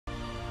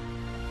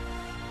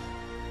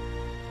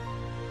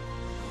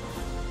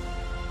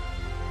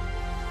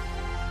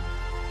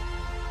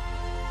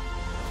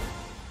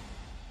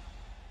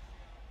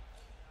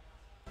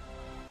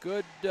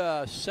Good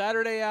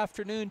Saturday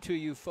afternoon to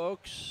you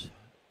folks.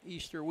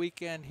 Easter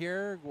weekend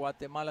here,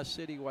 Guatemala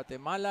City,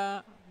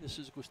 Guatemala. This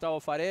is Gustavo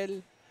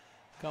Farel,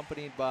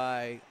 accompanied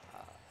by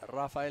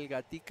Rafael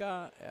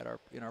Gatica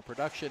in our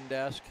production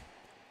desk.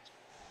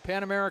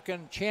 Pan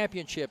American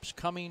Championships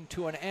coming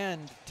to an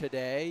end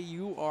today.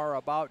 You are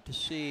about to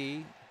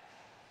see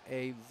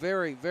a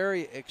very,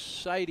 very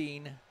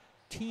exciting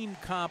team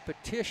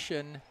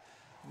competition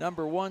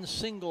 #1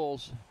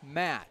 singles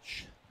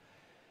match.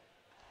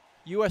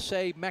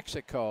 USA,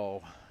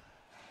 Mexico.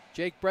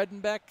 Jake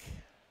Bredenbeck,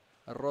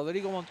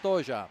 Rodrigo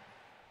Montoya.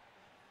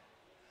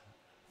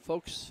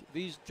 Folks,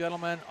 these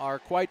gentlemen are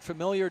quite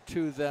familiar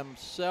to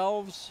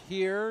themselves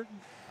here.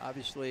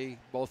 Obviously,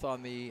 both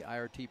on the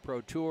IRT Pro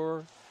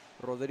Tour.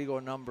 Rodrigo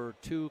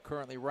 #2,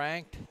 currently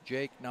ranked.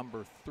 Jake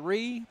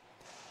 #3.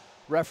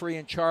 Referee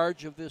in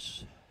charge of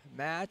this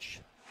match,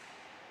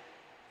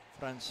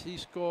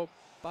 Francisco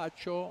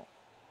Pacho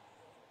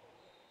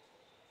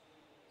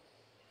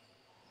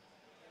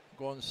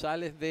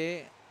González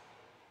de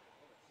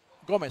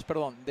Gómez,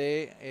 perdón,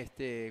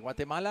 de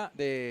Guatemala,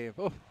 de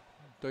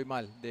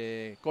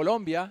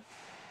Colombia,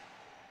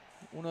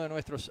 uno de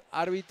nuestros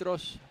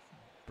árbitros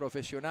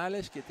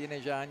profesionales que tiene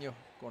ya años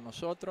con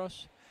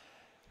nosotros.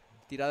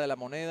 Tirada de la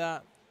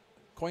moneda,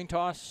 coin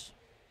toss.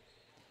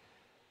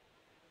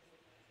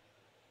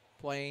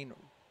 Playing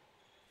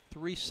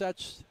 3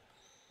 sets,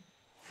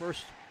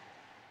 first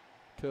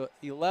to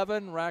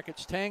 11,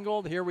 rackets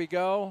tangled. Here we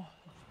go.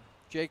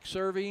 Jake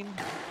serving,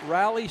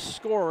 rally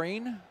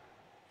scoring.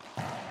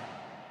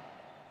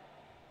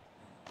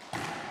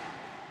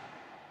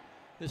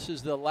 This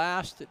is the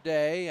last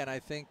day, and I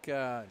think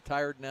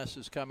tiredness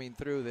is coming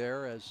through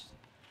there as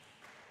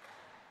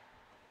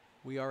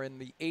we are in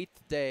the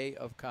 8th day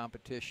of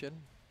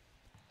competition.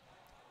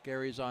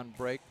 Gary's on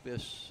break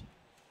this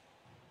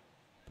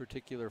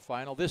particular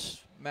final.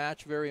 This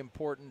match very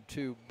important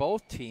to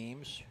both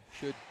teams.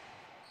 Should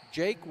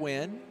Jake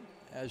win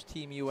as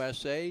Team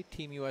USA,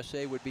 Team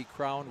USA would be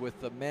crowned with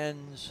the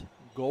men's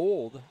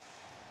gold.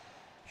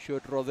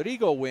 Should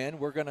Rodrigo win,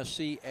 we're going to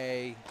see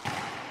a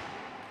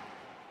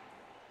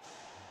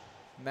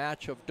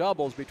match of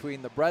doubles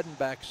between the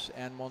Bredenbecks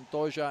and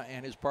Montoya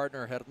and his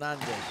partner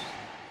Hernandez.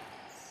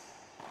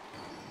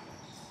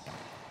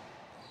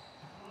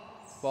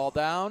 Ball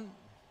down.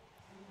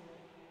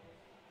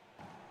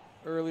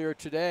 Earlier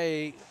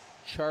today,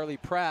 Charlie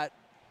Pratt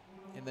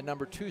in the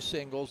 #2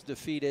 singles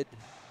defeated.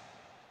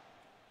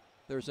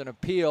 There's an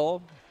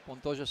appeal.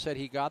 Montoya said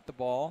he got the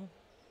ball.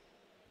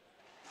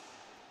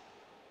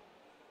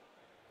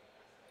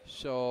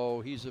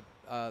 So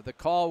the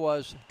call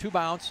was 2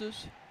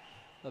 bounces,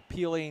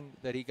 appealing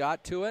that he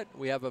got to it.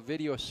 We have a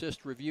video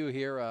assist review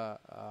here,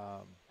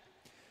 a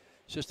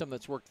system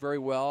that's worked very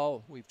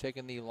well. We've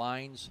taken the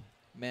lines,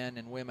 men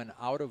and women,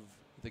 out of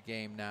the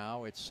game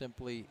now. It's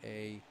simply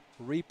a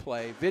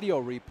replay,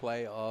 video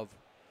replay of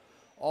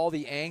all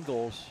the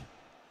angles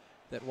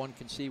that one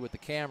can see with the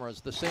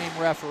cameras. The same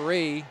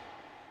referee,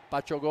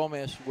 Pacho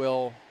Gomez,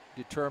 will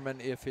determine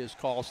if his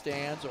call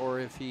stands or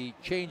if he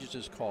changes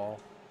his call.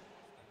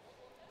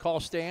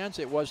 Call stands.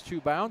 It was 2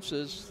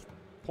 bounces.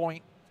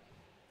 Point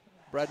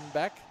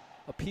Bredenbeck.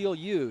 Appeal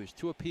used.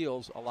 2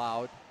 appeals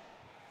allowed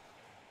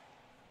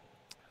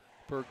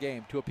per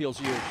game. 2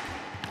 appeals used.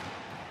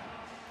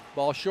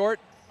 Ball short.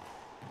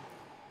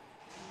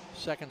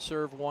 Second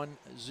serve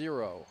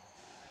 1-0.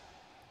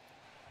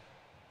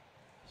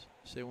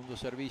 Segundo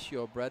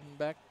servicio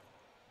Bredenbeck,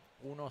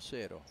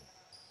 1-0.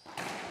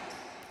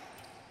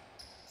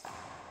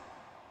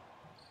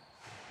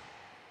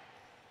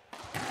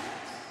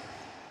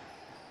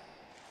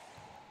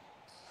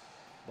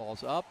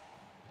 Ball's up.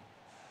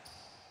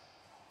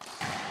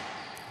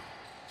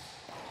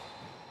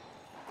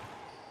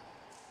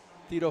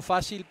 Tiro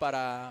fácil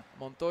para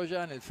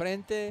Montoya en el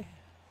frente.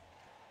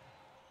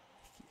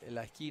 En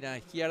la esquina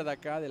izquierda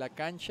acá de la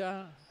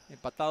cancha.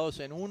 Empatados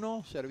en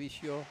 1.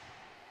 Servicio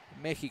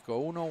México,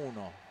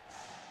 1-1.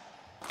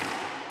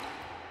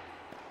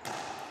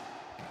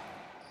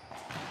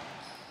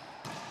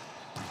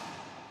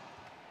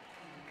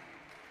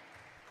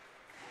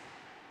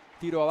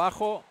 Tiro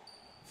abajo,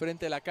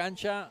 frente a la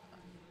cancha.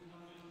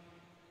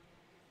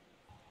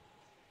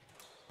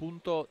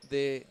 Punto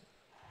de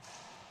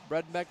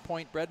Bredenbeck,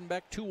 point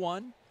Bredenbeck,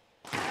 2-1.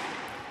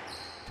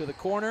 To the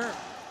corner.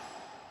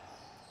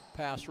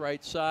 Pass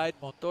right side,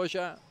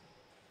 Montoya.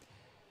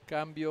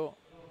 Cambio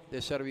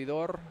de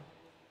servidor.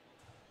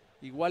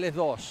 Iguales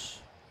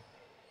 2.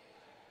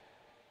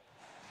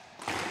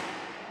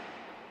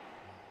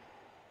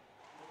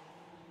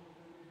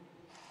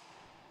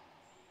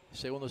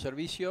 Segundo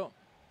servicio.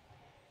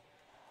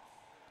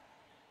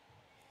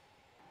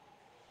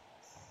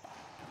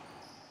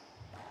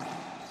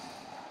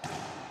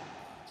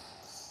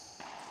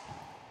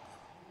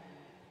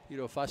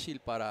 Tiro fácil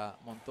para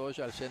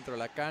Montoya al centro de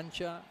la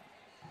cancha.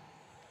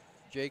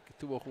 Jake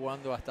estuvo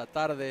jugando hasta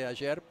tarde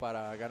ayer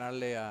para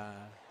ganarle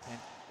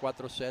en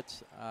 4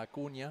 sets a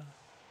Acuña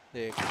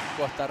de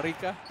Costa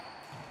Rica.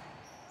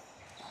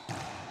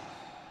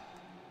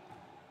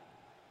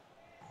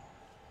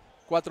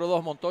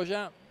 4-2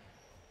 Montoya.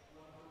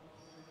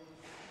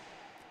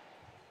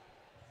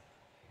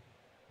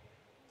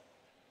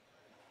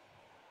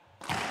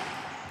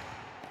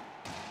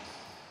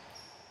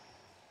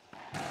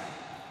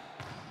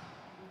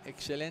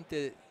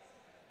 Excelente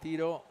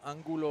tiro,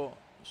 ángulo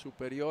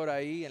superior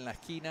ahí en la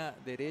esquina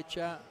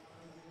derecha.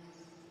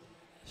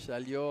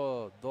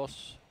 Salió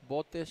 2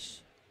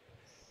 botes.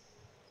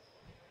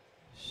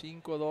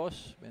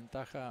 5-2,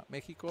 ventaja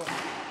México.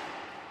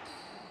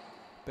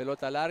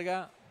 Pelota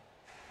larga.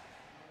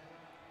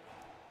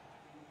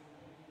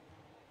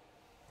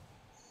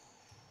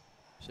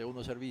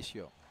 Segundo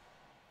servicio.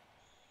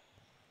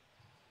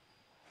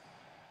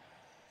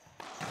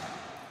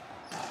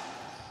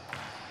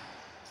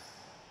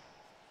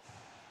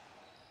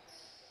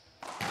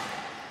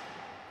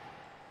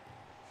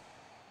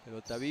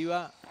 Pelota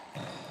viva.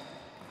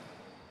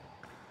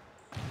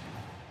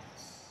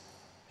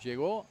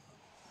 Llegó.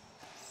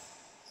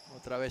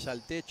 Otra vez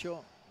al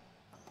techo.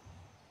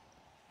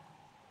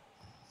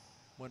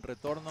 Buen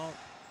retorno.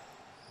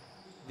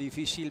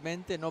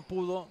 Difícilmente no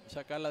pudo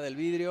sacarla del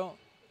vidrio.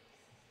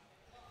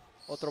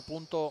 Otro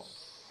punto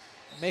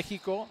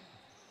México.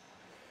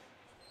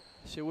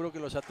 Seguro que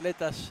los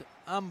atletas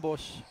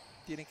ambos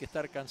tienen que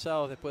estar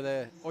cansados después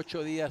de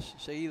 8 días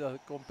seguidos de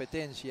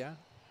competencia.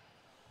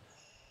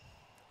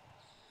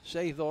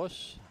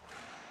 6-2.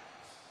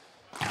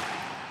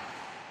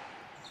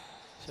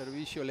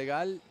 Servicio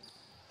legal.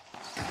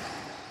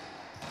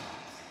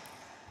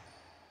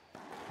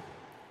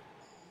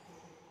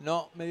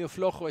 No, medio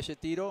flojo ese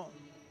tiro.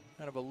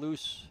 Kind of a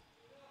loose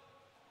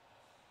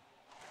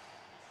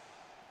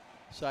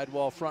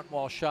sidewall, front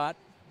wall shot.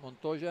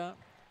 Montoya.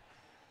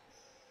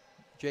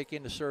 Jake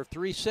in to serve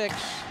 3-6.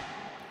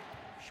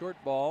 Short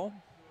ball.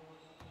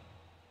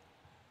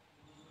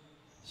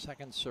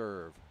 Second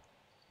serve.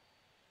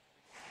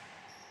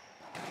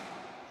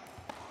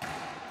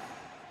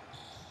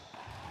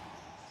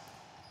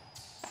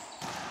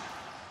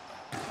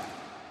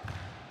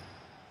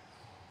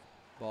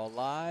 Ball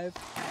live.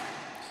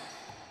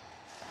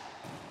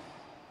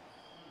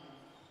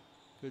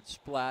 Good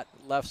splat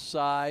left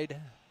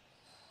side.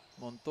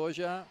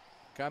 Montoya.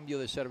 Cambio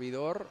de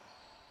servidor.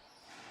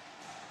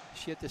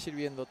 7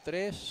 sirviendo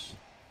 3.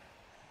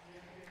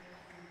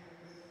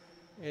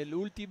 El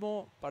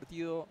último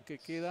partido que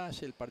queda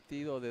es el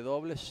partido de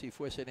dobles, si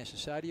fuese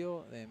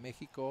necesario, de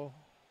México,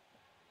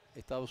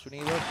 Estados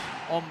Unidos,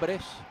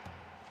 hombres.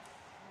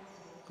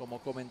 Como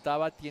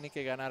comentaba, tiene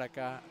que ganar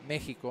acá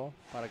México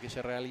para que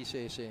se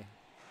realice ese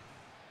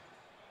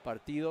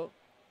partido.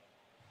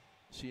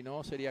 Si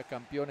no, sería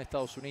campeón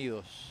Estados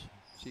Unidos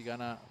si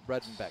gana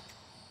Bredenbeck.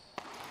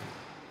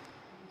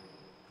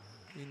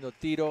 Lindo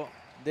tiro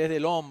desde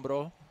el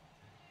hombro.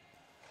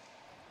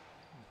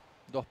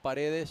 2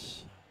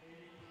 paredes.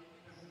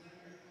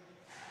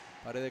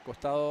 Pared de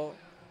costado,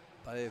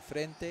 pared de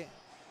frente.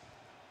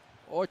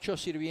 8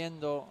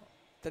 sirviendo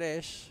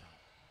 3.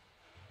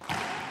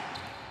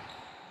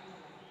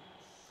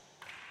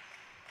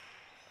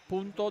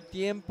 Punto,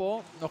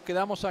 tiempo. Nos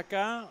quedamos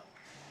acá. I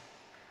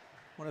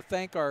want to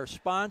thank our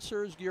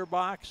sponsors,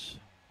 Gearbox,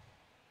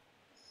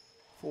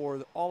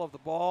 for all of the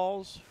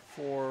balls,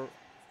 for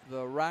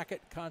the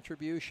racket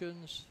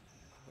contributions,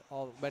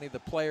 many of the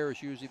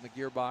players using the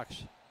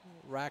Gearbox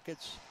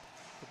rackets.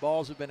 The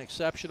balls have been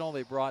exceptional.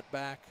 They brought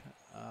back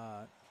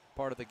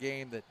part of the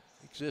game that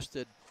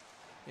existed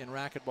in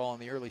racquetball in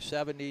the early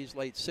 70s,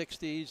 late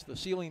 60s, the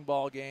ceiling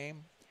ball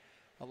game,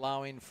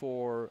 allowing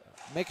for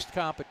mixed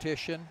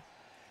competition.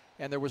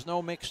 And there was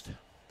no mixed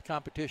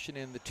competition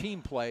in the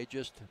team play,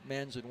 just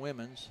men's and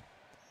women's.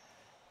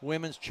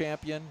 Women's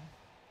champion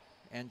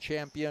and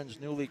champions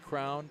newly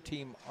crowned,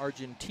 Team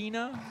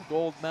Argentina,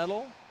 gold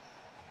medal.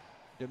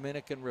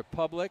 Dominican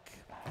Republic,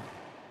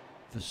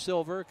 the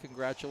silver.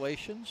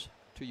 Congratulations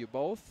to you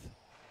both.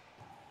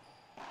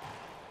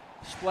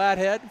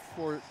 Splat-head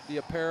for the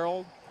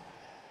apparel,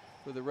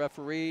 for the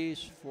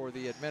referees, for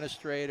the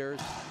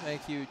administrators.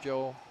 Thank you,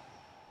 Joe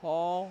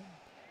Hall.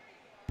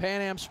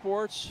 Pan Am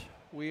Sports,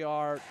 we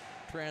are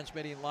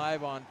transmitting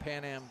live on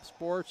Pan Am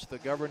Sports, the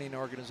governing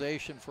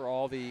organization for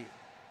all the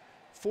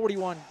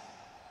 41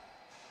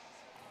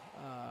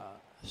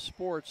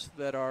 sports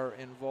that are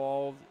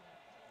involved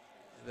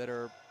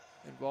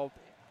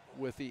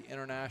with the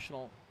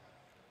International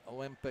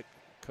Olympic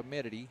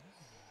Committee.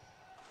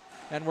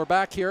 And we're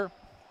back here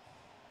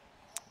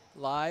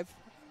live.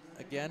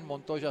 Again,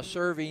 Montoya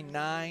serving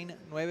 9,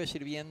 9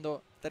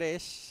 sirviendo 3.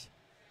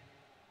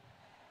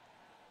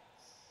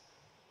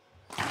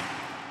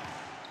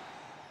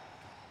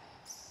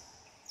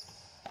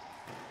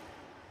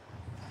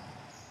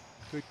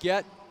 Good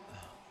get.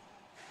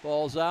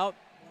 Ball's out.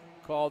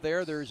 Call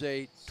there. There's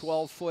a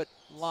 12-foot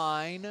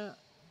line.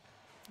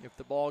 If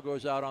the ball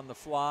goes out on the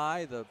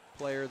fly, the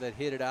player that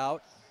hit it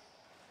out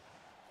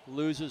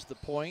loses the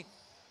point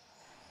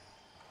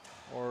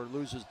or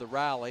loses the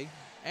rally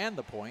and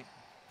the point.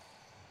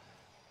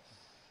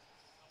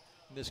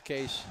 In this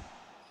case,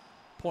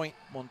 point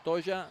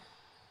Montoya.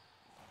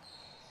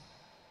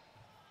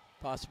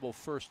 Possible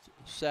first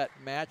set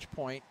match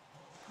point,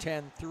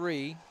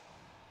 10-3.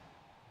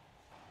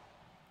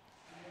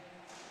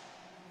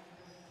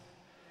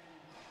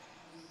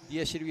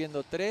 10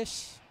 sirviendo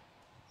 3.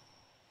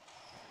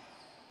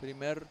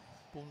 Primer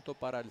punto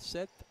para el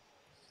set.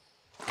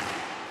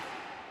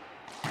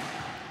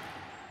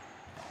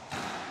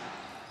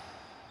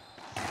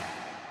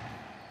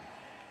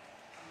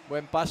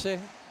 Buen pase.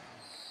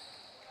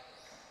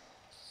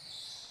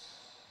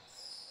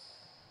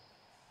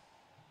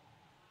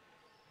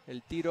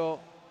 El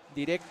tiro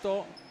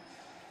directo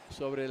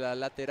sobre la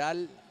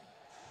lateral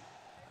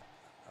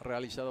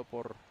realizado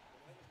por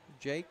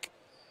Jake.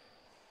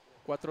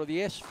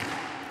 4-10,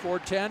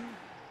 4-10.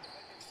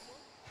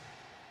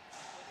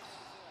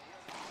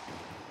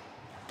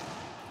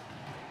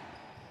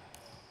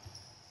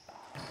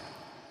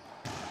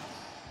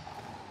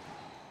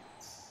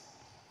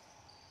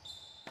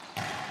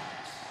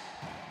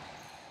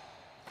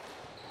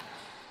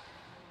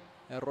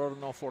 Error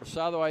no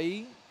forzado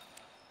ahí.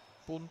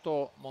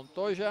 Punto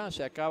Montoya.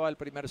 Se acaba el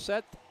primer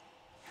set.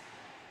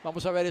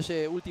 Vamos a ver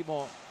ese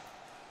último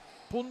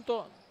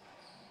punto.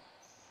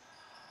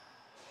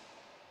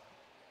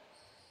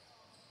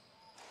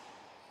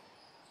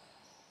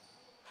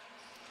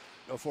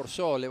 Lo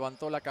forzó,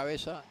 levantó la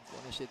cabeza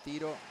con ese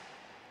tiro.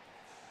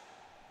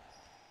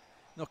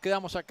 Nos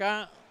quedamos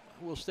acá.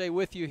 We'll stay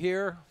with you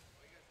here.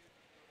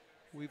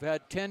 We've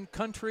had 10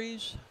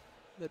 countries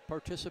that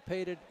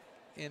participated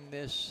in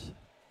this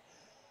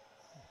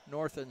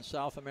North and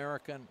South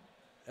American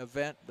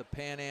event, the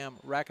Pan Am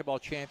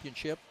Racquetball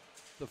Championship,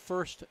 the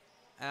first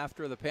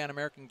after the Pan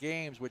American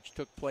Games, which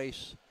took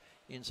place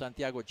in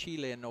Santiago,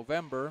 Chile in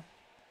November.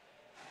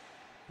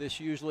 This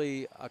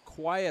usually a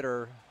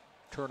quieter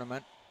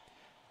tournament.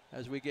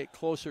 As we get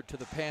closer to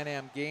the Pan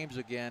Am Games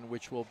again,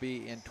 which will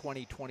be in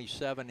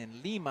 2027 in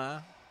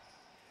Lima,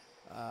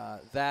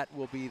 that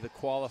will be the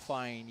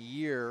qualifying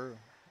year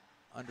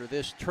under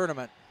this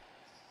tournament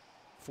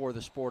for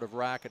the sport of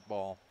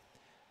racquetball.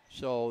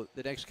 So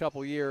the next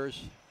couple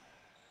years,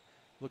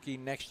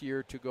 looking next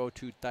year to go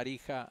to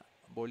Tarija,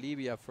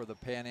 Bolivia for the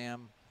Pan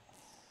Am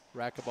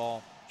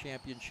Racquetball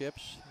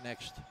Championships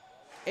next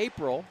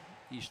April,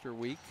 Easter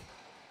week,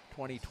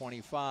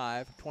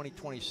 2025.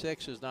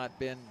 2026 has not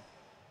been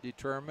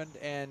determined,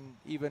 and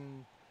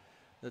even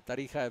the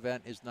Tarija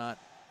event is not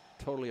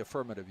totally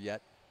affirmative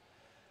yet,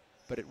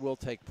 but it will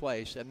take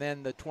place. And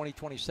then the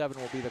 2027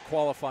 will be the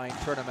qualifying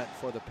tournament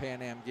for the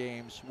Pan Am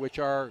Games, which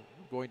are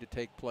going to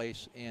take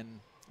place in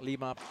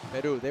Lima,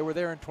 Peru. They were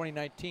there in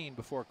 2019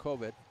 before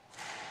COVID,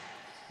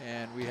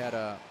 and we had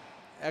a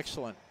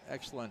excellent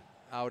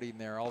outing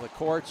there. All the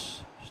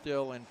courts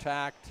still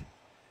intact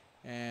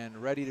and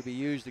ready to be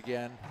used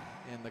again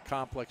in the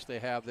complex they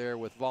have there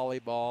with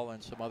volleyball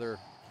and some other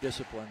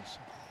disciplines.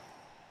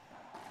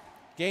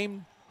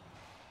 Game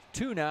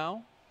 2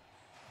 now.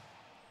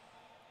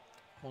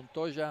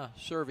 Montoya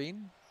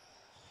serving.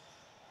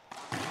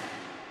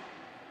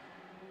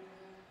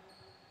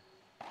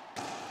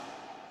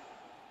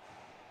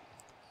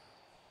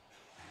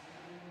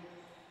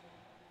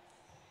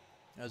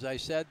 As I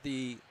said,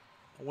 the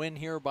win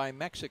here by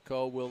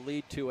Mexico will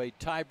lead to a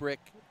tie-break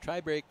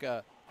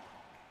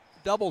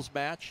doubles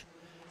match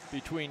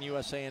between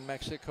USA and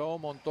Mexico.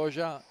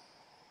 Montoya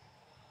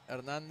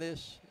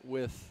Hernandez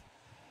with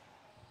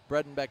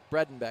Bredenbeck.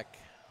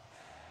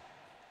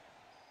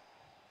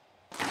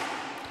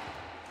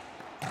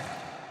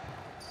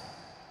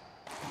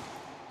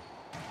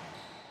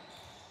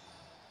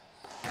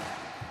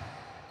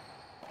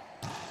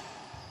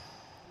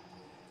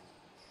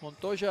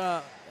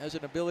 Montoya has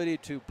an ability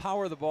to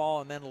power the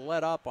ball and then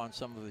let up on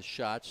some of his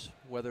shots,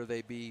 whether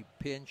they be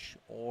pinch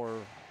or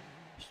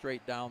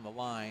straight down the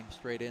line,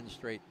 straight in,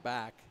 straight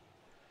back.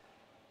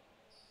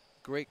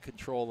 Great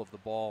control of the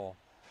ball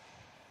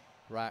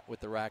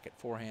with the racket,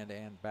 forehand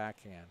and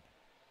backhand.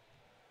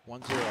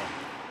 1-0.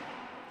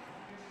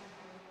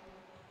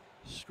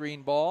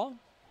 Screen ball.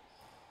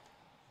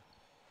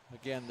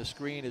 Again, the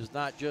screen is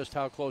not just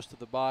how close to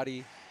the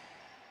body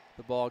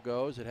the ball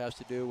goes. It has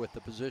to do with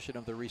the position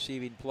of the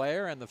receiving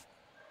player and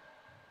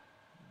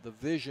the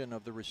vision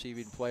of the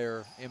receiving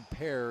player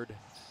impaired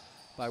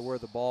by where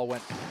the ball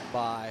went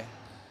by.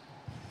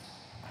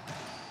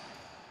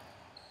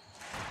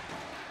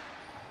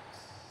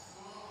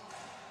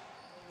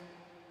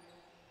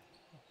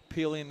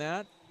 Peeling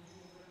that.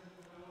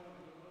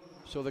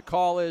 So the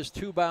call is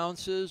 2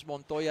 bounces.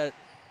 Montoya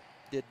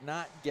did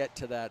not get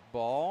to that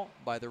ball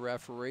by the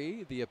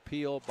referee. The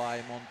appeal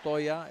by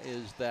Montoya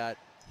is that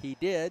he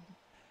did.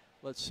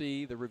 Let's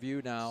see the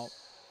review now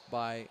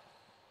by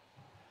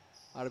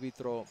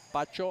Árbitro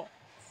Pacho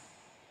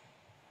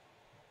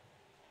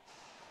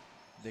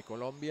de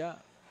Colombia.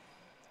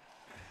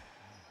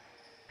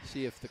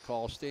 See if the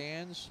call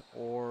stands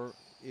or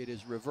it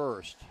is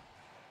reversed.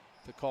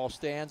 If the call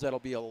stands, that'll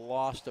be a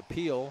lost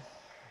appeal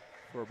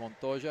for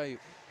Montoya.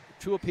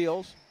 2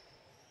 appeals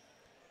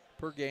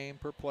per game,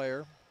 per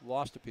player,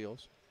 lost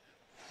appeals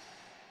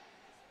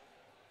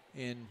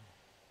in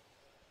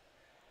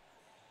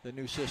the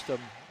new system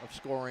of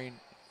scoring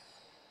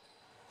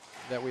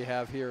that we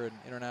have here in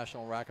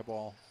international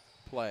racquetball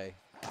play.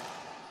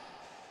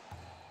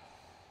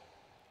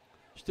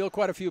 Still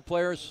quite a few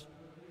players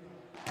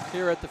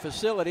Here at the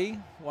facility,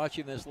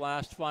 watching this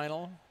last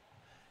final,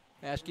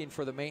 asking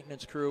for the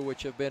maintenance crew,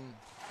 which have been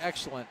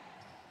excellent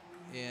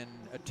in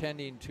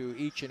attending to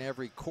each and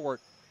every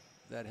court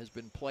that has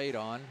been played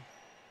on.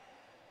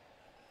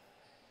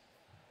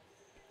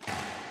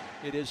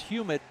 It is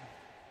humid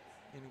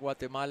in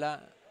Guatemala,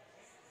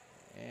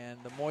 and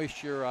the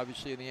moisture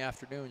obviously in the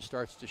afternoon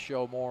starts to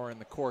show more in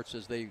the courts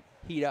as they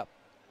heat up.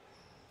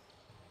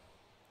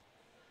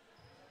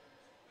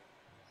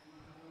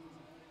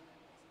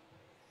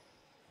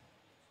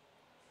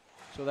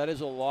 So that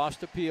is a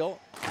lost appeal.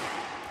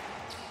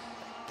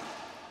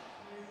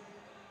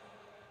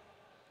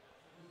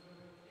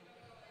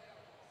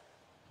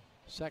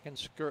 Second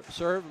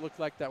serve looked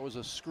like that was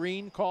a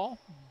screen call.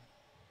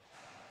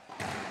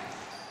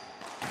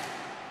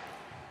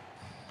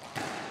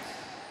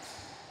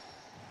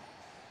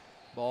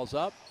 Ball's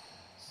up.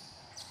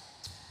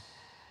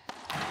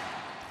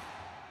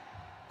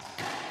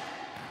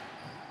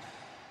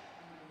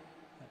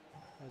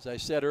 As I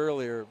said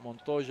earlier,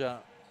 Montoya,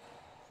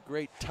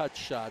 great touch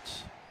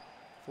shots,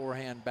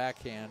 forehand,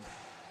 backhand,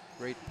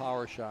 great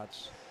power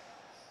shots.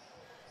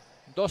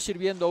 Dos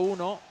sirviendo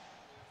uno.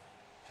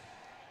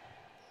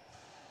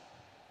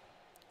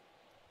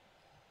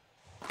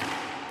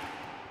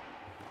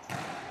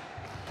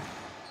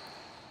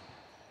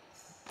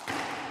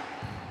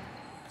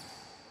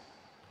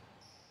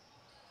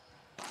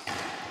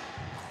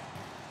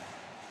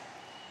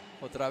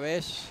 Otra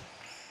vez,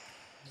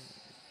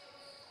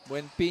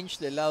 buen pinch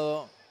del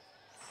lado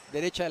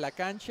derecha de la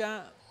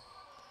cancha.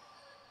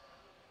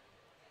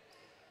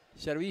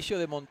 Servicio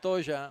de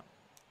Montoya.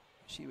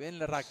 Si ven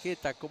la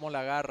raqueta, cómo la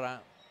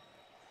agarra,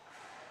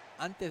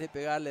 antes de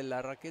pegarle,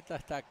 la raqueta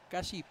está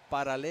casi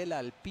paralela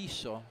al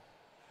piso.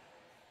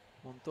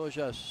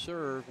 Montoya's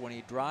serve, when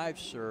he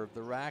drives serve,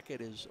 the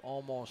racket is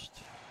almost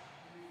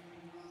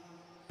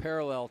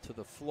parallel to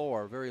the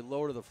floor, very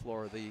low to the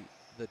floor.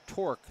 The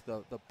torque,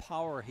 the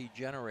power he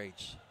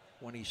generates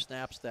when he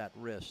snaps that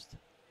wrist.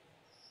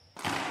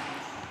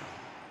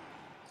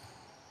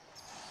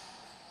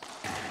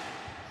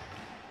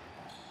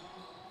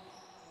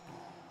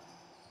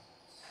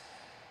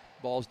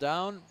 Ball's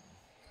down.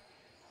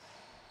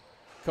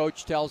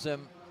 Coach tells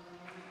him,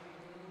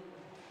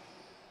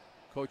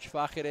 Coach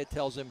Fajere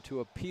tells him to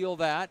appeal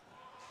that.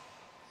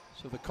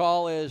 So the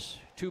call is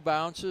 2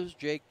 bounces.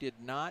 Jake did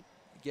not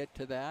get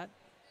to that.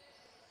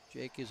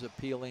 Jake is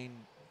appealing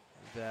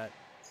that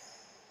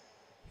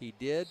he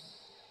did.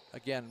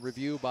 Again,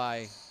 review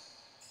by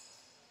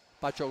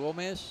Pacho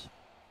Gomez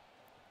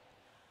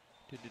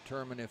to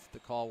determine if the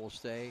call will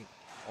stay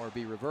or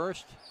be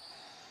reversed.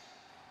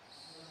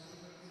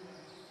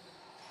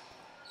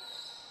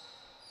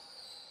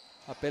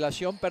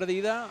 Apelación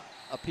perdida,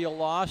 appeal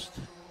lost.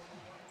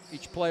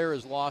 Each player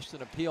has lost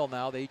an appeal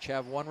now. They each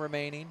have 1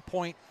 remaining.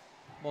 Point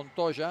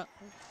Montoya.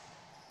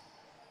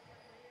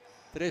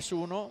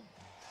 3-1.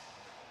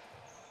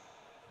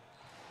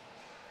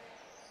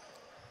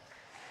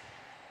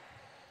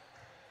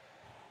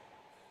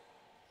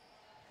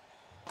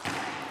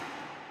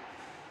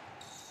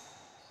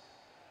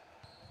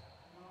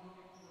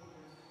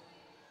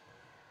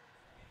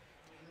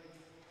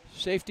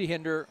 Safety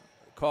hinder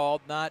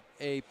called, not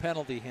a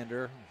penalty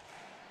hinder.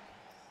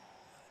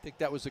 I think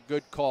that was a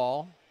good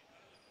call.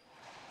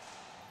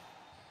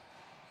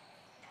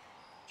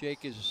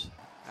 Jake is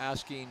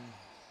asking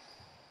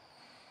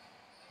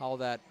how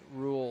that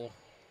rule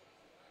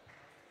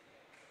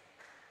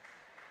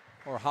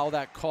or how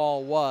that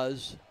call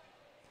was.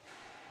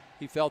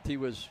 He felt he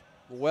was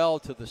well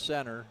to the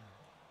center,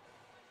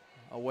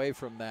 away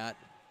from that.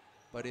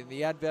 But in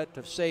the advent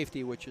of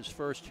safety, which is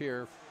first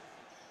here,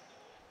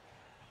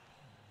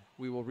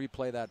 we will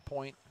replay that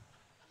point.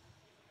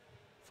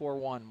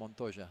 4-1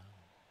 Montoya.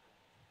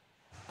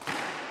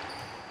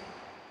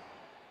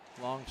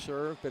 Long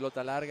serve,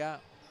 pelota larga.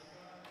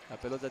 La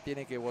pelota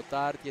tiene que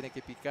botar, tiene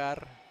que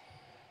picar.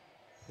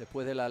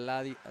 Después de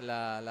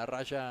la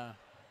raya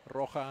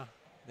roja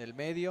del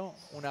medio,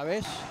 una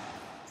vez.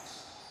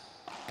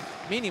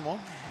 Mínimo.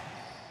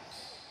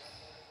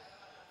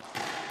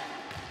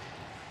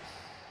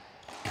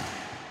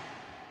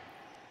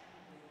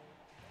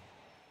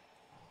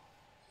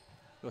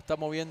 Lo está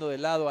moviendo de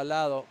lado a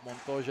lado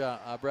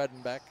Montoya a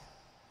Bredenbeck.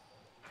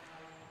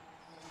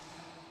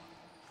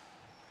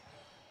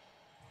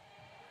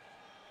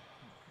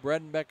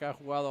 Bredenbeck ha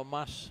jugado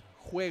más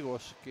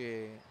juegos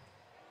que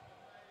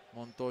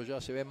Montoya.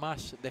 Se ve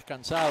más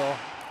descansado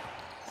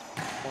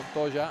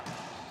Montoya.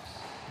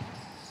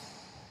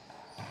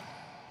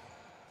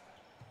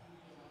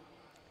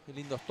 Qué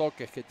lindos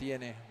toques que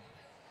tiene.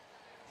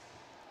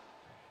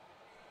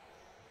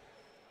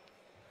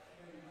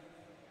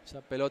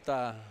 Esa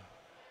pelota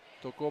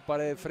tocó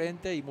pared de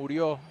frente y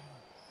murió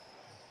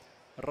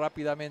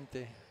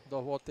rápidamente.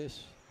 2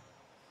 botes.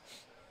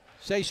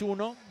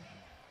 6-1.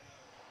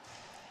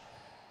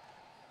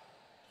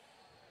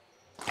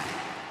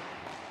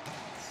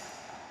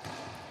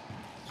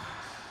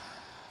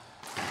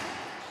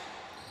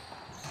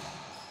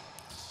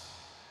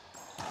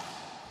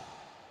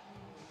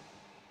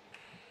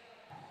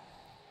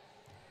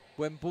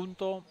 Buen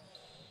punto.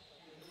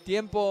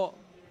 Tiempo,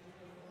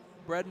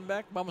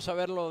 Bredenbeck. Vamos a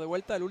verlo de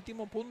vuelta. El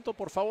último punto,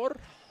 por favor.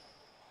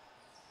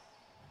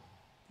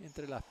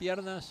 Entre las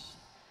piernas.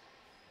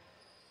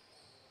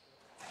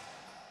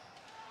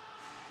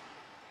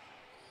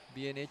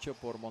 Bien hecho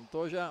por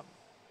Montoya.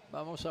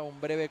 Vamos a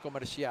un breve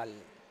comercial.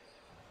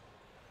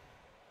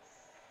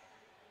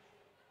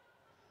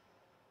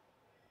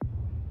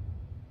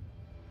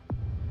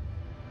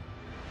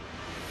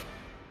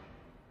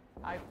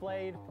 I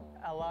played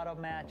a lot of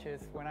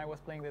matches when I was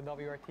playing the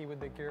WRT with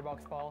the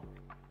gearbox ball.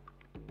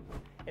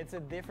 It's a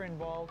different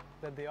ball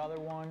than the other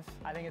ones.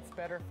 I think it's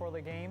better for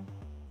the game.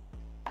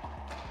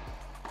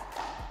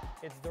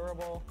 It's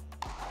durable.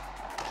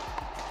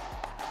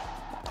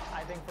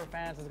 I think for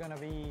fans it's going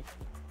to be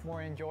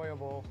more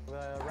enjoyable.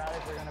 The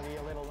rallies are going to be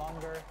a little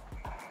longer,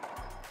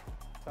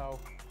 so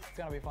it's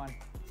going to be fun.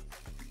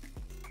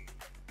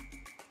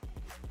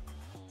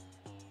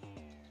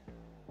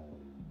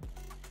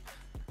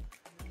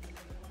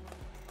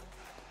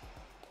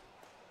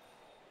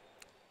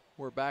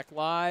 We're back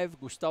live.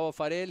 Gustavo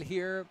Farel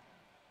here.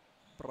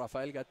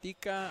 Rafael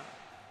Gatica,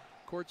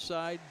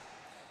 courtside,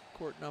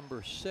 court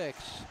number 6.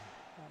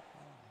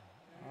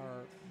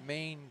 Our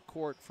main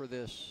court for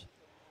this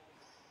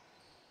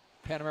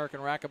Pan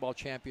American Racquetball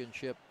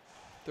Championship,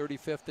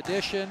 35th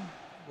edition,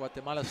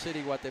 Guatemala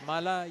City,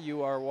 Guatemala.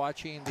 You are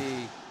watching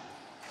the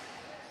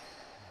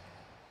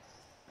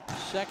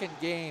second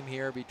game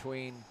here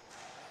between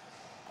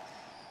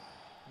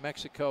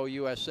Mexico,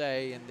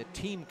 USA in the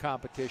team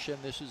competition.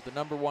 This is the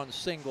number 1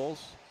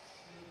 singles.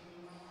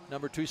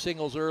 Number 2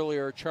 singles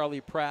earlier,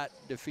 Charlie Pratt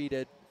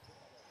defeated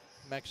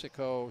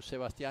Mexico,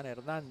 Sebastián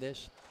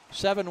Hernández.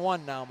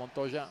 7-1 now,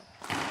 Montoya.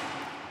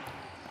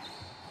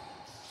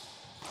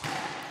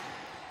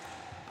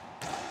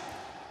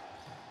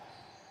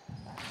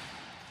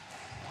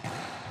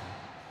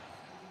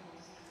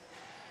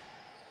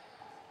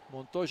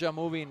 Montoya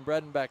moving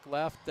Bredenbeck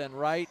left and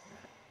right.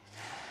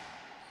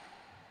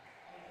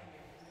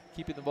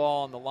 Keeping the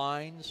ball on the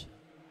lines.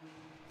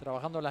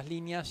 Trabajando las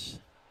líneas.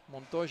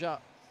 Montoya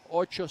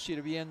 8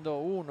 sirviendo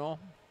 1.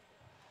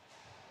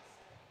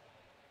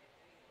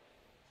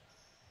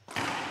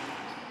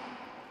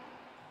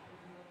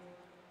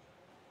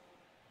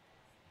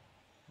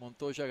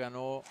 Montoya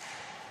ganó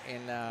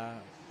en la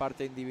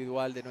parte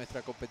individual de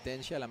nuestra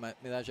competencia la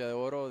medalla de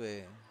oro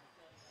de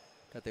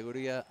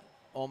categoría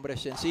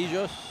hombres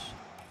sencillos.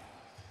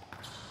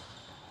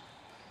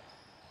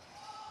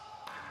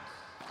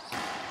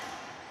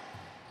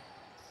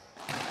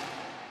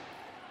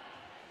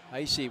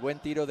 Ahí sí, buen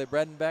tiro de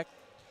Bredenbeck.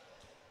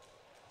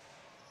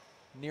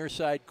 Near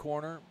side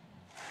corner.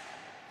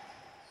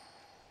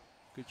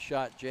 Good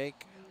shot,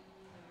 Jake.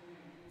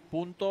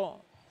 Punto.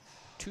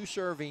 2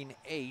 serving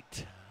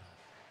 8.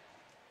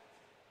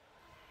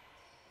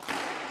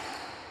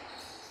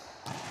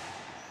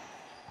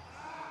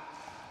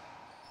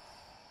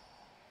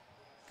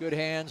 Good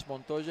hands.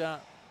 Montoya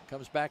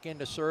comes back in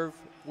to serve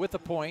with a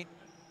point.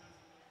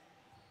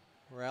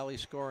 Rally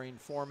scoring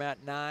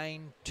format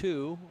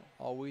 9-2.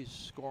 Always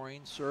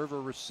scoring serve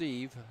or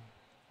receive.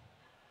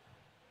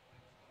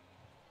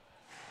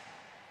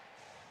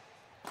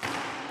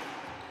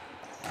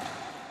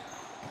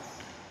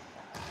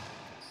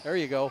 There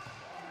you go.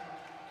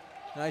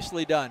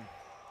 Nicely done.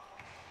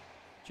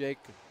 Jake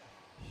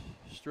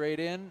straight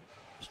in,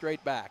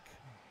 straight back.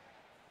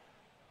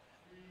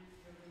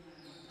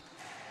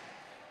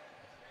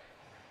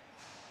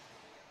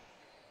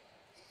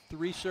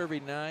 Three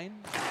serving 9.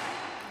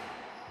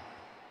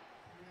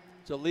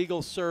 It's a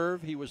legal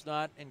serve. He was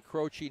not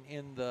encroaching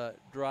in the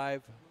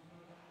drive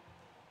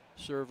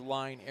serve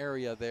line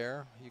area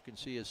there. You can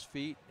see his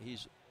feet.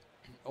 He's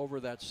over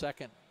that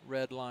second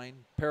red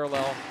line,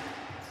 parallel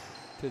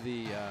to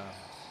the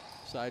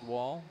side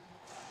wall.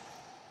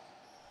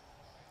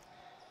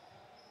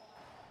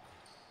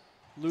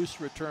 Loose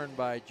return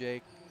by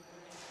Jake,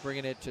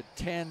 bringing it to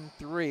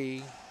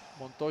 10-3.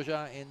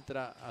 Montoya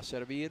entra a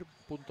servir.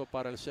 Punto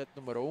para el set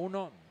número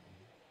 1.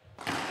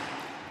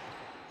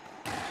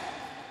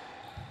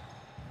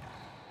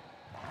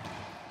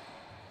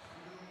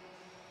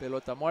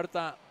 Pelota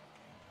muerta.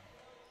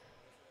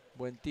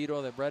 Buen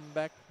tiro de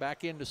Bredenbeck.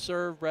 Back in to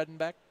serve,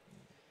 Bredenbeck.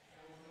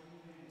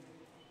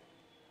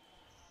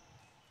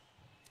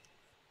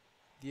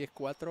 Diez,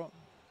 4.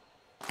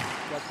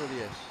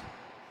 4-10.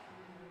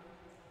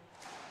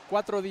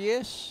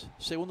 4-10,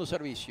 segundo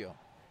servicio.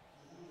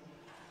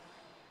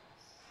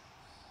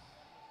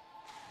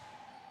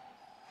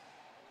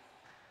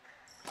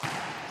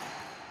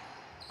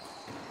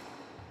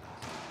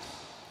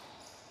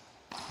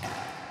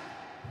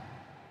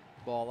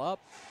 Ball up.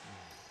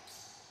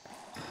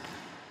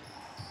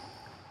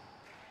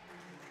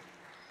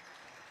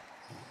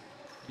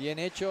 Bien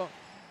hecho.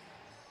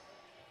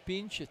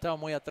 Pinch, estaba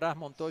muy atrás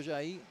Montoya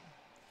ahí.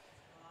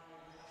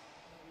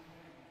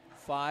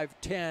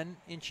 5-10,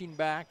 inching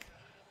back,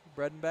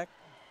 Bredenbeck.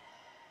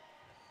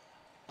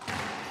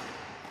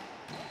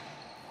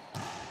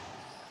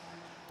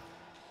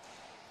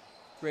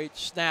 Great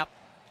snap.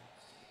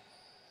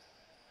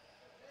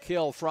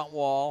 kill front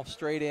wall,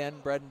 straight in,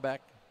 Bredenbeck.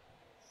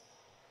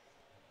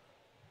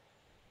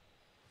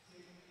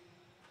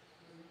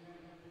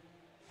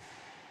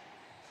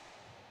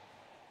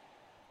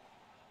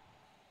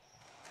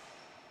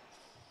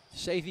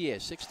 Xavier,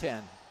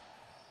 6-10.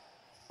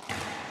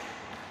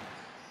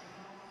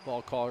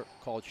 Ball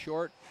called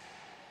short.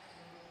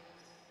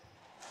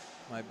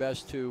 My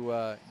best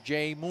to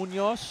Jay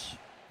Munoz,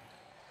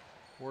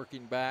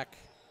 working back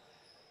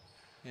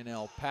in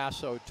El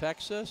Paso,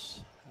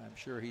 Texas. I'm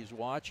sure he's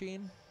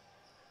watching,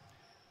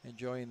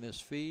 enjoying this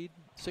feed.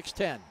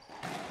 6-10.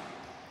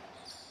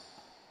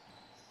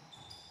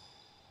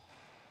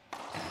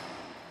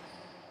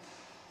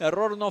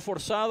 Error no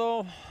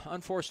forzado,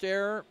 unforced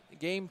error.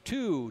 Game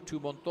 2 to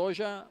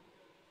Montoya,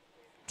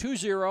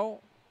 2-0.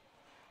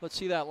 Let's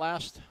see that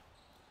last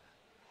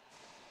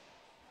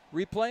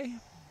replay.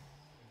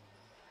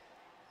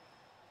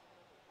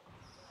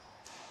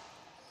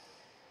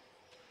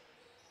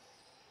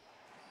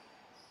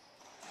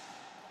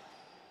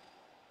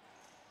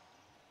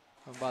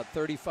 About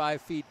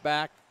 35 feet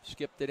back,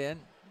 skipped it in.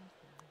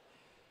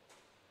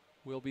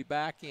 We'll be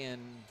back in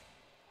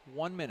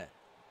 1 minute.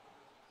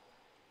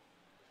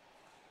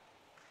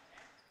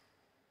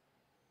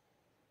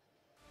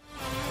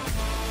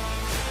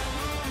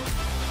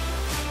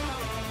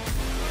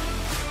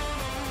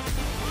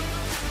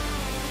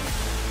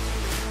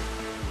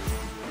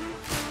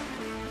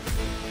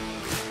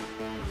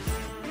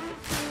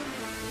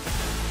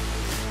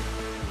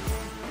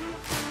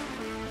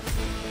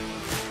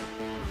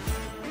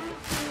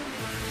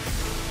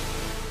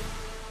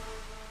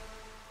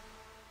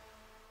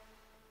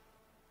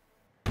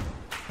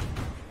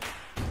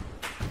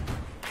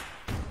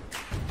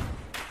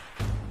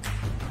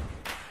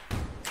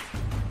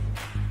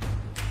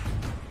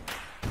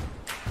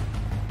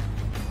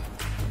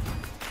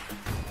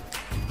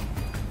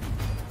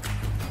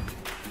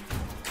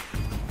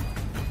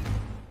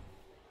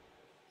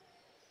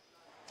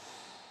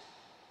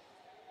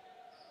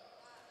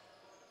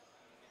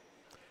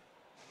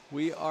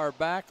 We are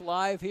back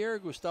live here.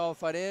 Gustavo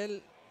Farel,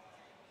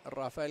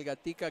 Rafael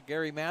Gatica,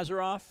 Gary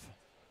Mazeroff.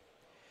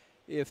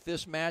 If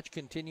this match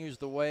continues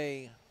the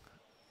way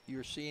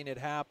you're seeing it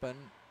happen,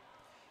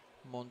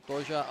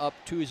 Montoya up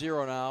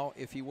 2-0 now.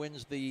 If he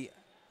wins the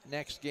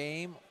next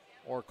game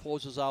or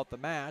closes out the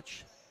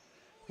match,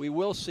 we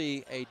will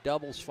see a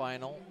doubles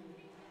final.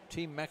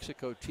 Team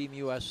Mexico, Team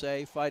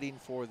USA fighting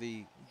for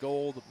the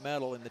gold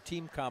medal in the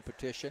team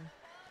competition.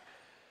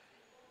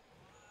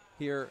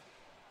 Here,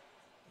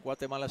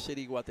 Guatemala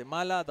City,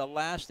 Guatemala, the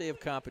last day of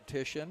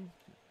competition.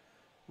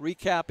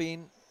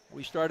 Recapping,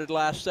 we started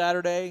last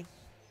Saturday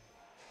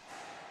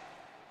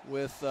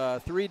with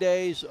 3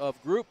 days of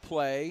group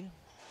play,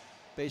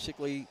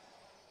 basically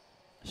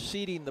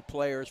seeding the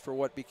players for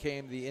what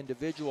became the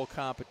individual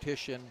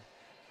competition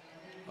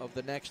of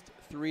the next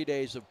 3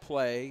 days of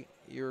play.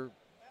 You're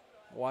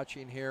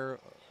watching here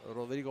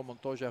Rodrigo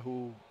Montoya,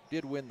 who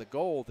did win the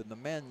gold in the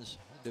men's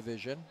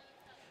division.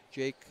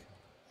 Jake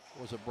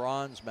was a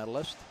bronze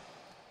medalist.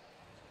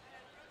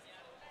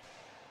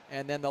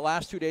 And then the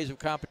last 2 days of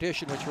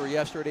competition, which were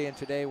yesterday and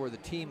today, were the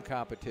team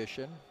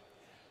competition.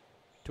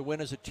 To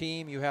win as a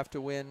team, you have to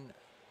win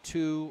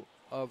 2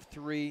 of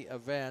 3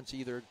 events,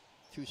 either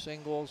 2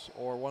 singles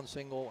or 1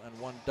 single and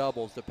 1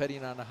 doubles,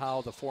 depending on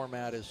how the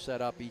format is set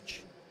up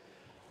each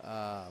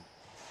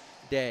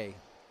day.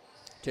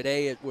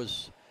 Today it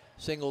was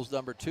singles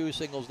number 2,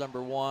 singles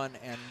number 1,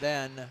 and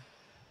then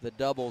the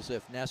doubles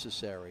if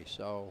necessary.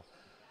 So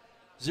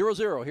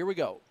 0-0, here we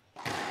go.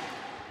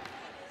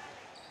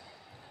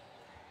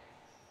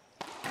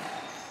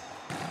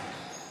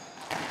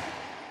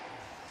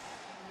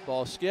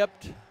 Ball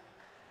skipped.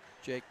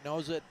 Jake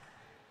knows it.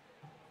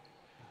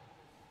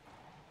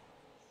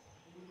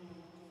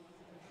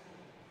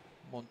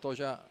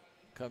 Montoya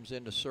comes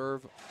in to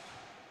serve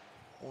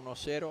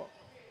 1-0.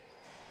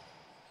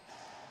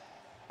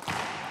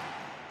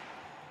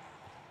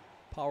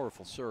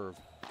 Powerful serve.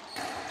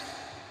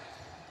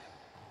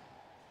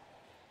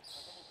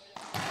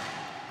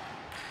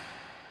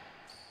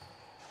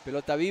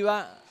 Pelota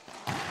viva.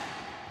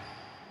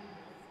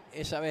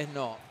 Esa vez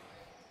no.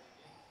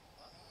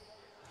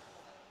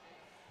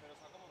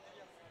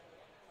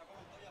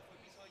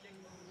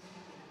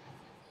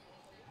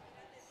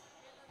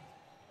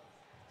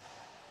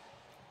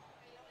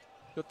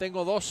 Yo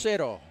tengo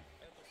 2-0.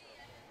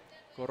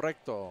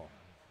 Correcto.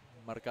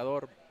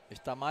 Marcador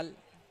está mal.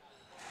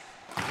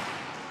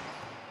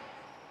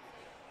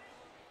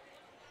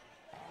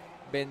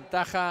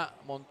 Ventaja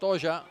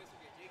Montoya.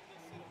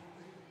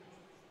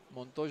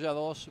 Montoya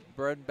 2,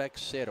 Bredenbeck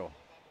 0.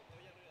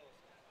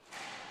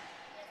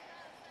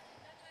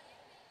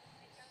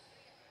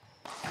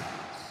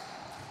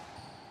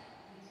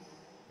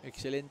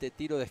 Excelente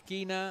tiro de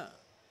esquina.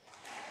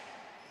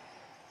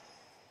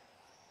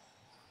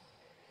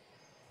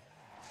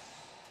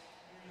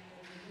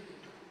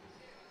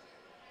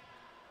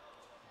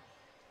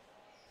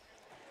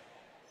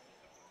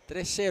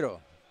 $3-0.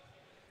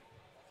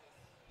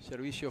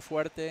 Servicio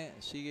fuerte,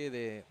 sigue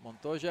de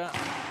Montoya.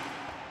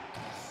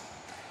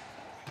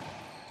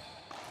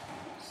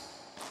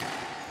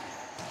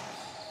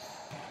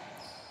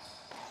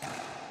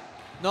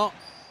 No.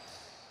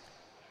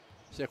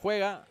 Se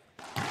juega.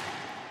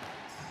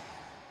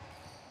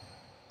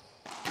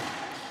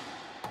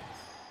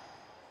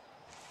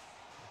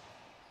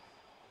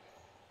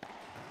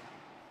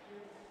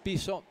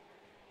 Piso.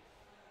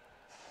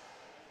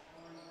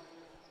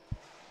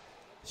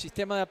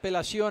 Sistema de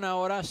apelación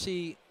ahora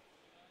si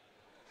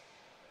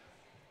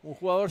un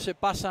jugador se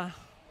pasa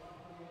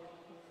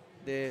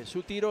de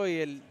su tiro y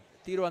el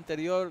tiro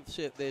anterior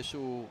de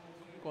su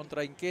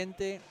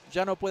contrincante,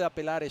 ya no puede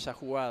apelar esa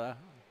jugada.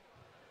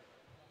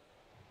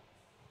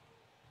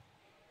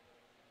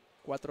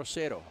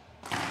 4-0.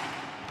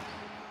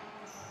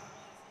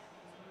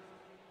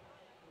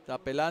 Está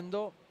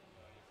apelando.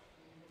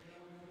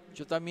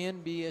 Yo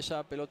también vi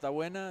esa pelota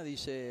buena,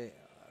 dice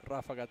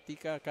Rafa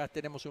Gatica. Acá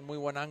tenemos un muy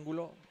buen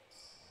ángulo.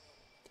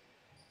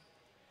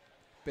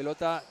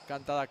 Pelota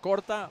cantada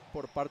corta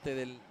por parte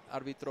del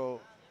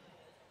árbitro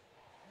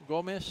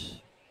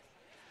Gómez.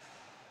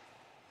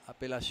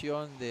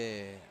 Apelación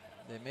de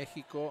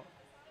México.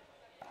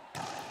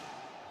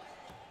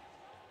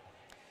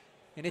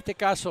 En este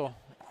caso,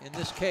 en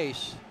this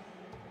case,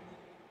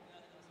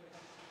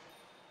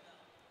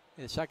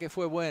 el saque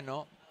fue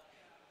bueno.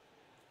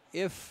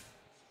 If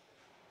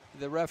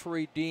the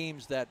referee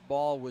deems that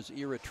ball was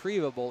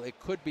irretrievable, it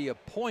could be a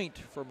point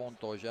for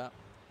Montoya.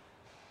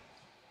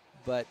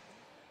 But,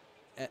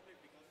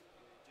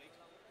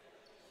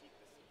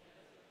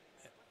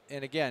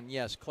 and again,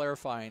 yes,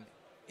 clarifying,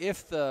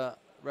 if the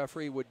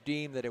referee would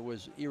deem that it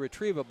was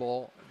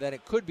irretrievable, then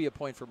it could be a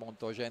point for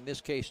Montoya. In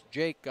this case,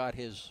 Jake got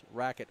his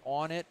racket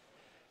on it,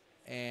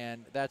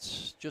 and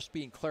that's just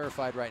being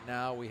clarified right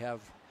now. We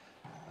have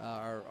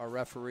our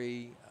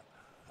referee,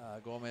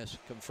 Gomez,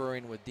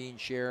 conferring with Dean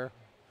Scher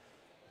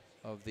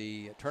of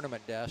the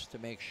tournament desk to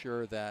make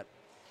sure that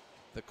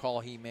the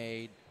call he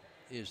made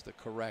is the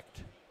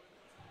correct,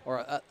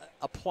 or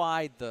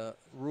applied the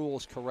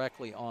rules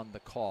correctly on the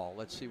call.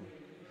 Let's see.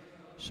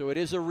 So it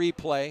is a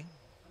replay.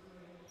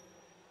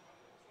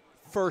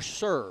 First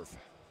serve.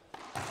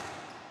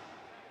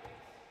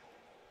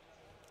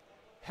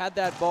 Had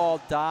that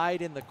ball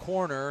died in the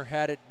corner,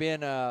 had it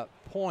been a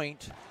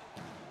point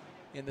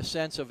in the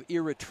sense of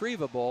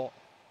irretrievable,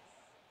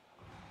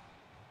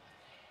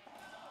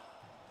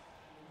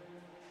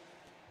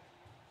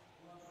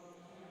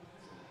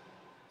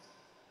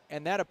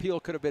 and that appeal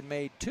could have been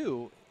made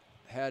too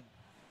had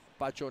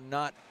Pacho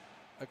not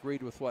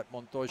agreed with what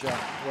Montoya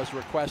was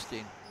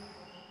requesting.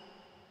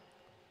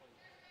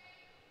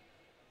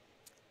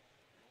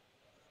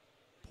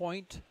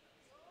 Point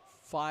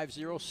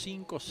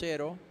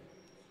 5-0.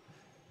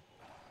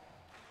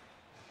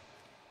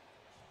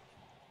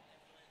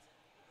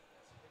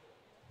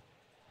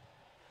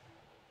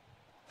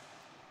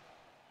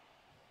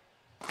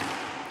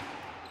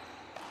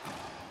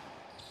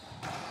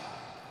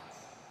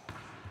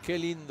 Qué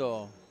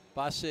lindo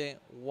pase,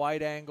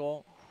 wide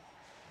angle,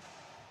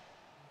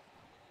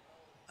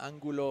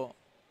 ángulo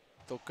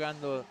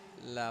tocando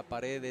la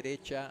pared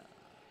derecha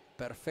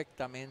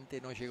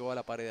perfectamente, no llegó a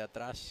la pared de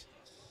atrás.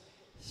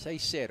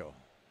 6-0.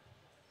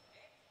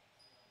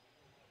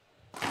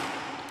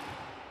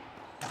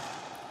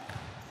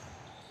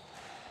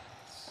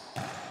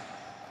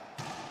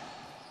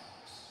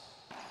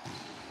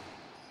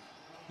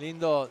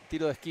 Lindo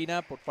tiro de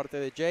esquina por parte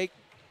de Jake.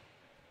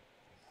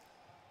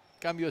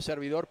 Cambio de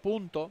servidor,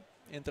 punto.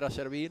 Entra a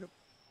servir.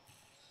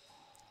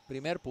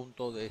 Primer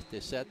punto de este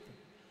set.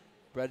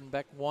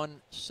 Bredenbeck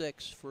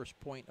 1-6, first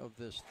point of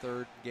this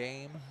third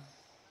game.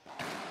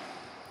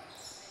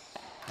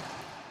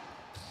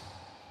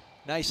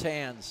 Nice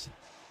hands.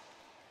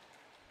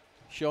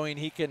 Showing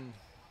he can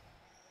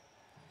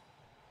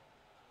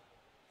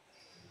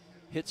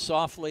hit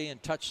softly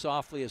and touch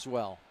softly as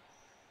well.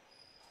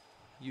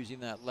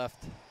 Using that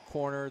left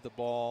corner, the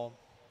ball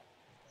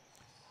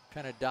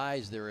kind of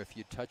dies there if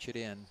you touch it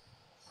in,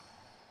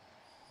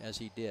 as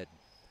he did.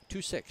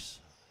 2-6.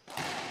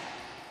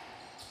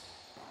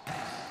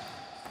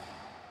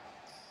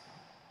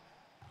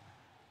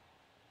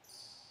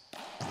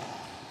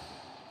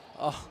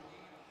 Oh,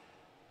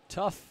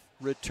 tough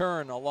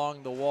return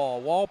along the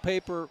wall.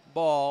 Wallpaper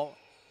ball,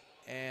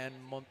 and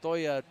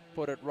Montoya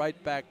put it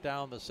right back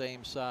down the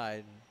same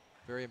side.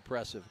 Very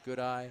impressive. Good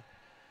eye,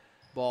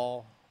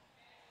 ball,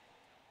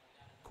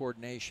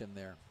 coordination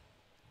there.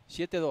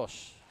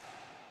 7-2.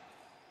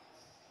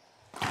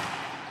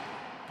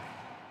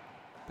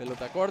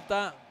 Pelota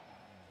corta.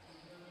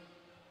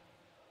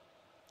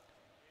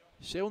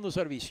 Segundo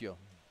servicio.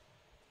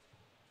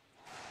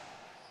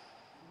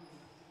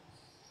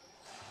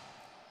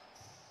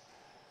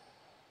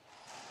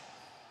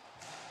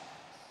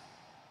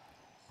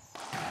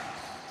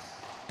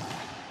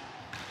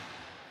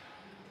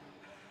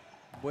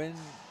 Buen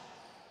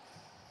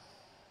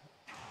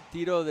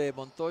tiro de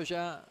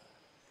Montoya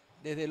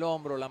desde el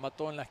hombro, la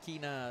mató en la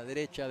esquina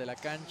derecha de la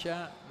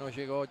cancha, no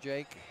llegó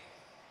Jake.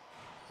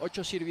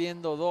 8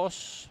 sirviendo,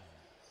 2.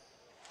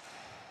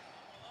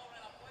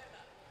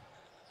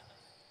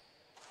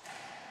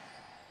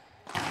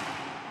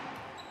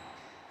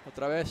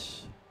 Otra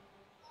vez.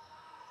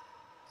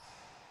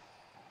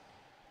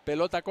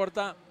 Pelota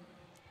corta.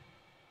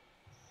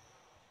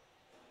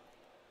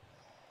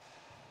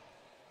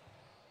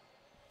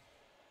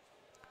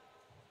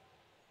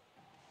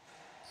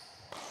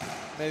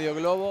 Medio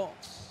globo.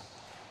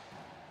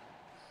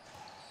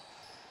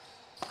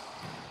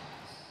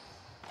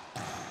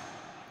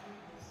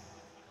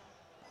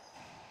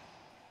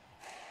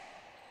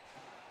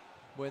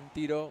 Buen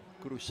tiro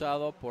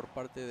cruzado por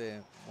parte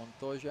de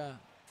Montoya.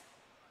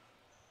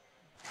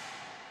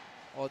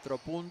 Otro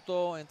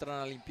punto.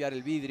 Entran a limpiar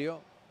el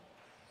vidrio.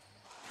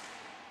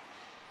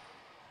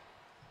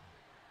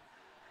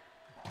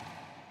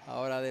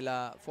 Ahora, de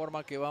la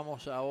forma que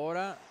vamos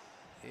ahora,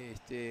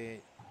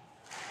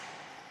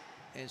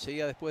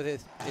 enseguida después de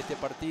este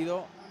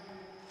partido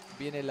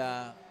viene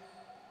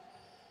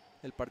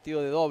el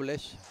partido de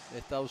dobles de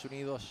Estados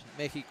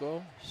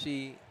Unidos-México,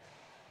 si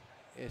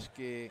es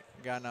que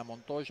gana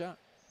Montoya.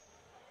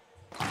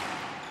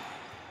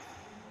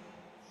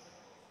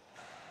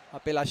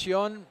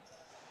 Apelación,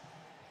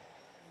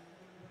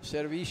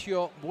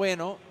 servicio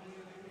bueno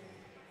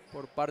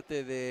por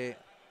parte de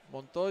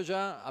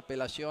Montoya.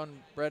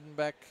 Apelación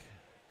Bredenbeck,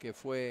 que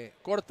fue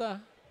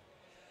corta.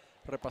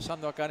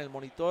 Repasando acá en el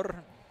monitor,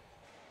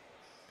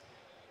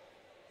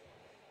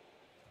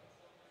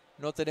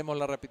 no tenemos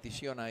la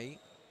repetición ahí.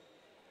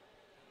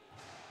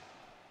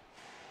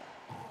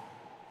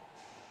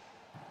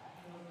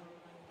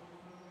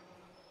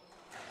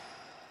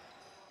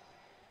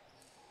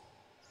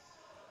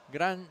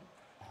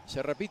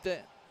 Se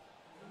repite.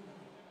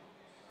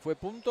 ¿Fue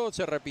punto o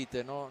se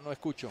repite? No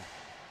escucho.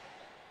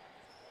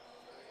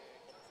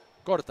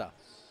 Corta.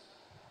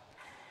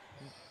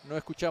 No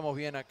escuchamos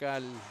bien acá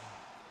el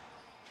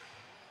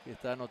que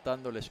está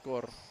anotando el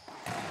score.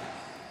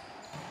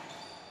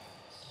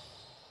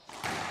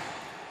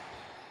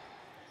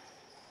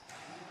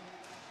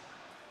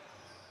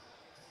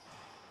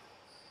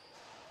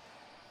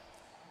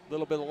 A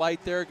little bit of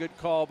light there. Good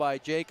call by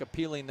Jake,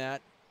 appealing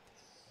that.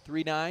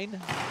 3-9.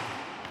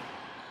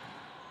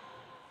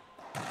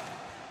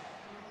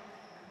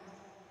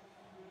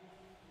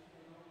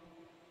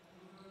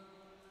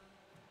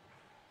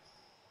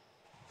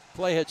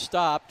 Play had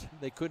stopped.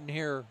 They couldn't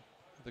hear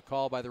the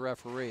call by the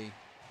referee.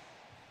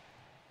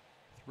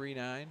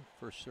 3-9,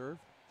 first serve.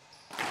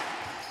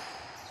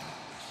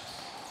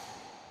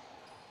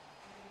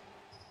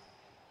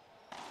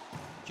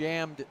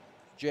 Jammed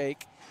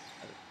Jake.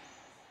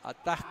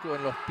 Atasco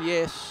en los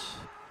pies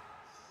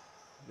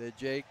de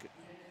Jake.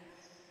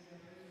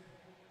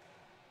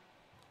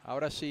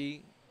 Ahora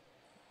sí,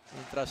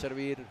 entra a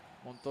servir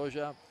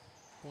Montoya.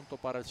 Punto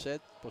para el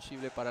set,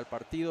 posible para el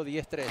partido.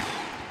 10-3.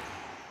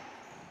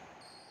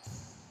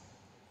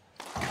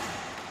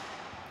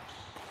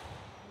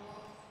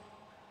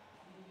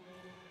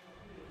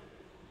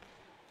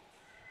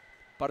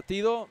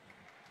 Partido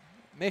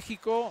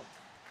México.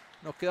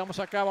 Nos quedamos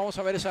acá. Vamos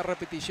a ver esa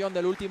repetición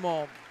del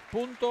último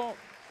punto.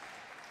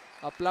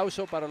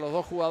 Aplauso para los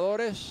dos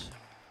jugadores.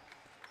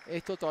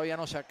 Esto todavía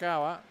no se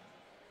acaba.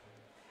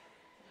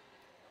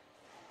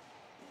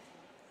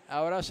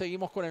 Ahora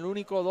seguimos con el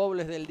único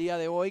dobles del día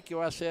de hoy, que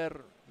va a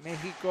ser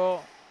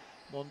México,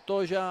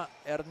 Montoya,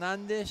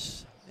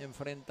 Hernández,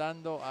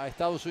 enfrentando a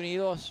Estados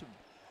Unidos,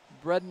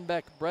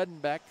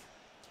 Bredenbeck.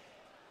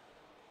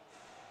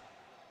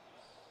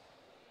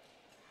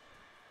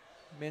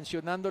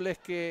 Mencionándoles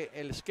que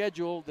el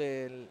schedule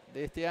de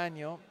este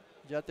año,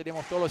 ya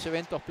tenemos todos los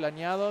eventos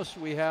planeados.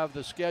 We have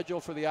the schedule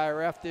for the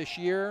IRF this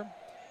year.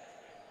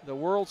 The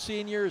World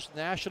Seniors,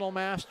 National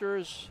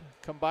Masters,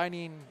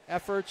 combining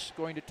efforts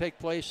going to take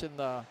place in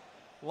the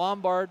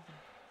Lombard,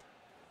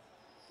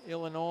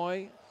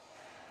 Illinois.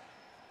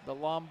 The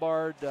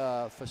Lombard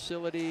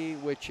facility,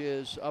 which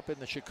is up in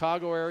the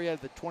Chicago area,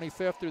 the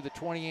 25th through the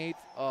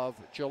 28th of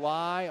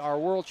July. Our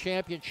World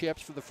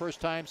Championships, for the first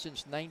time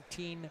since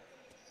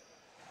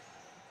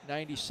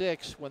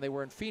 1996, when they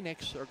were in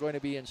Phoenix, are going to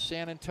be in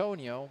San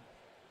Antonio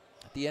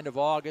at the end of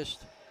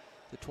August,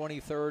 the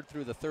 23rd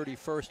through the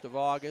 31st of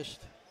August.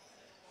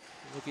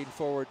 Looking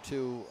forward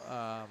to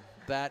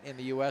that in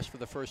the U.S. for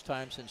the first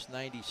time since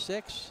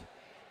 96.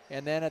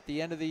 And then at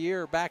the end of the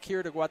year, back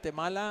here to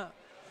Guatemala,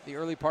 the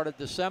early part of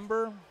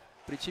December,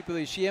 principio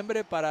de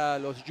diciembre para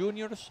los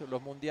juniors,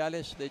 los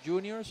mundiales de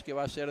juniors, que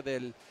va a ser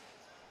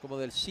como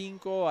del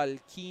 5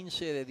 al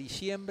 15 de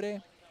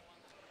diciembre.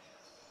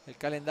 El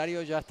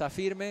calendario ya está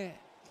firme,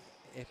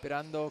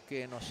 esperando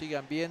que nos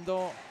sigan viendo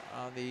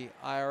on the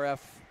IRF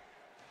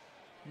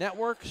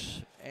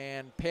Networks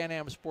and Pan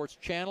Am Sports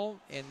Channel.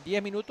 En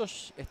 10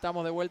 minutos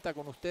estamos de vuelta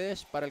con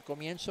ustedes para el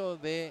comienzo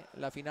de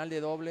la final de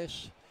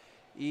dobles,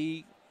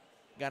 y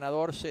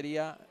ganador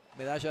sería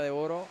medalla de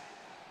oro,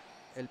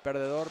 el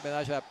perdedor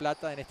medalla de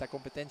plata en esta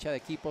competencia de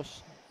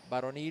equipos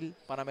varonil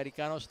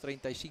Panamericanos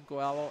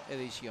 35ª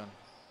edición.